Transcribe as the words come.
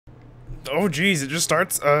Oh geez, it just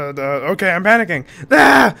starts. Okay, I'm panicking.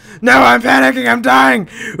 Ah! No, I'm panicking. I'm dying.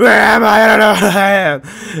 Where am I? I don't know what I am.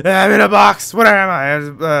 I'm in a box. Where am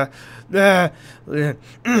I?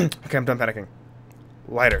 Okay, I'm done panicking.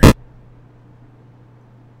 Lighter.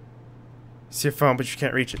 See your phone, but you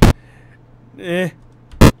can't reach it.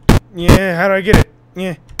 Yeah, how do I get it?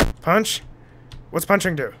 Yeah. Punch? What's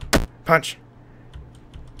punching do? Punch.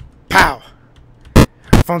 Pow!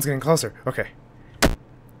 Phone's getting closer. Okay.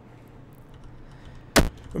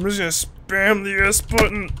 I'm just gonna spam the S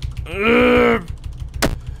button.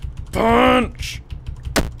 Punch!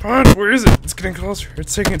 Punch! Where is it? It's getting closer.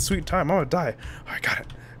 It's taking its sweet time. I'm gonna die. Oh, I got it.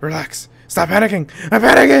 Relax. Stop panicking. I'm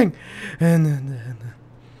panicking! And then...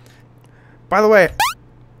 By the way,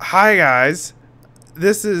 hi guys.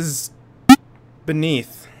 This is...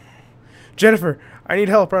 Beneath. Jennifer, I need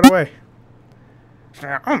help right away.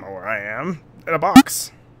 I don't know where I am. In a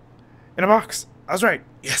box. In a box. I was right.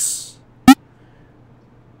 Yes.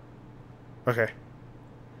 Okay.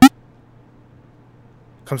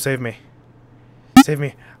 Come save me. Save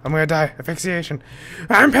me. I'm gonna die. Asphyxiation.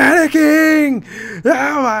 I'm panicking!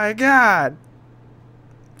 Oh my god!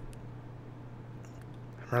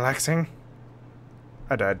 I'm relaxing.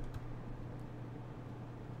 I died.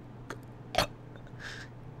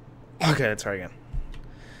 Okay, let's try again.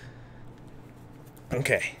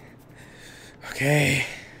 Okay. Okay.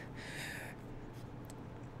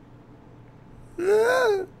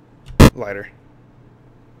 Lighter.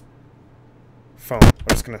 Phone. I'm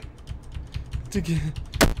just gonna...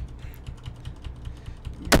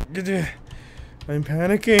 I'm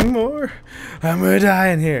panicking more. I'm gonna die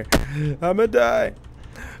in here. I'm gonna die.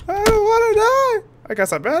 I don't wanna die. I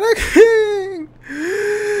guess I'm panicking.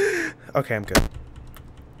 Okay, I'm good.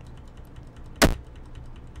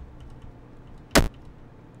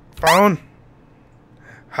 Phone.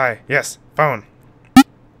 Hi. Yes. Phone.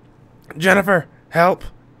 Jennifer. Help.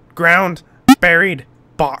 Ground. Buried.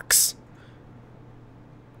 Box.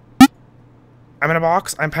 I'm in a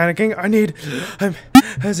box. I'm panicking. I need...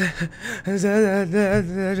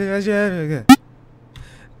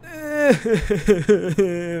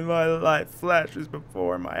 My life flashes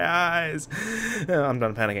before my eyes. I'm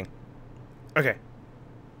done panicking. Okay.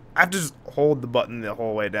 I have to just hold the button the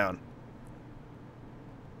whole way down.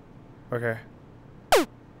 Okay.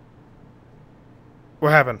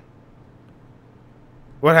 What happened?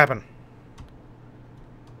 What happened?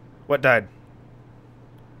 What died?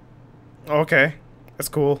 Okay. That's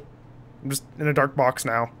cool. I'm just in a dark box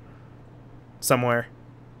now. Somewhere.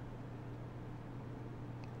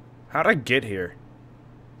 How'd I get here?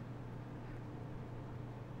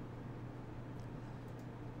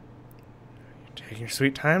 You're taking your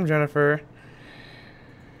sweet time, Jennifer.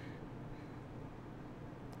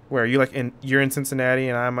 Where are you, like, you're in Cincinnati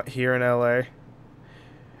and I'm here in LA? I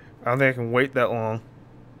don't think I can wait that long.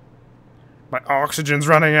 My oxygen's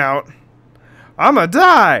running out. I'ma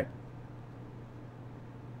die!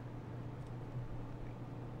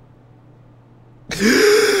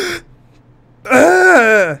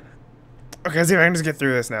 Okay, let's see if I can just get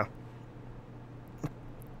through this now.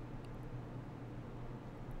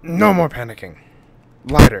 No more panicking.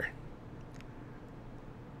 Lighter.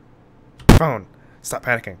 Phone. Stop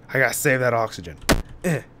panicking. I gotta save that oxygen.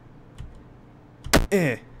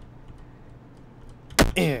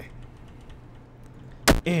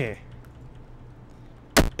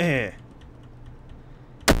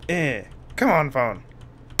 Come on, phone.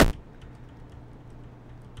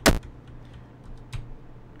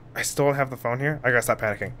 I still don't have the phone here. I gotta stop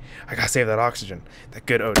panicking. I gotta save that oxygen. That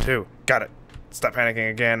good O2. Got it. Stop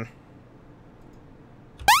panicking again.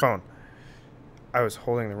 Phone. I was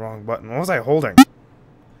holding the wrong button. What was I holding?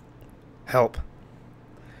 Help.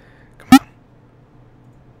 Come on.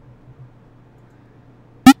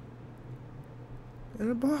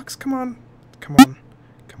 In a box. Come on. Come on.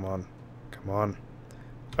 Come on. Come on.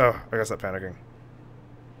 Oh, I gotta stop panicking.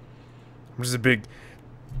 I'm just a big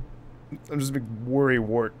worry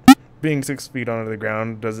wart. Being 6 feet under the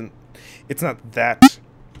ground doesn't... It's not that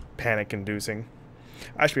panic-inducing.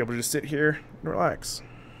 I should be able to just sit here and relax.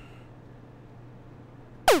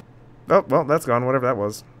 Oh, well, that's gone. Whatever that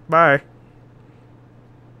was. Bye.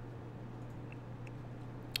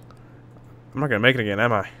 I'm not gonna make it again,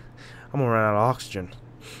 am I? I'm gonna run out of oxygen.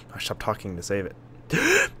 I stopped talking to save it.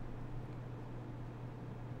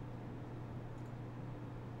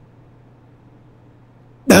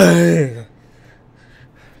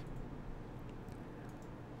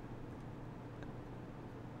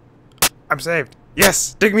 I'm saved.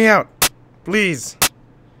 Yes, dig me out. Please.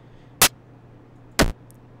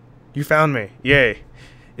 You found me. Yay.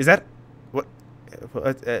 Is that... What?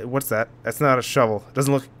 What's that? That's not a shovel. It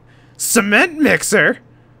doesn't look... Cement mixer?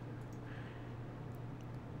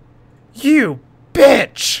 You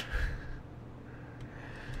bitch!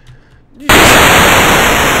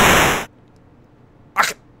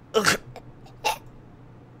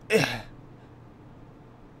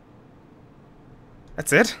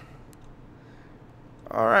 That's it?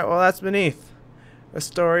 Alright, well that's Beneath. A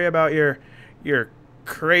story about your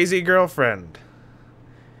crazy girlfriend.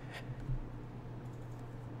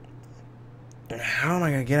 How am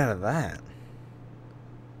I gonna get out of that?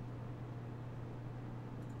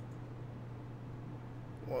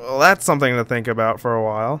 Well, that's something to think about for a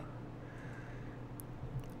while.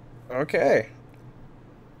 Okay.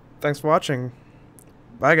 Thanks for watching.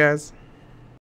 Bye, guys.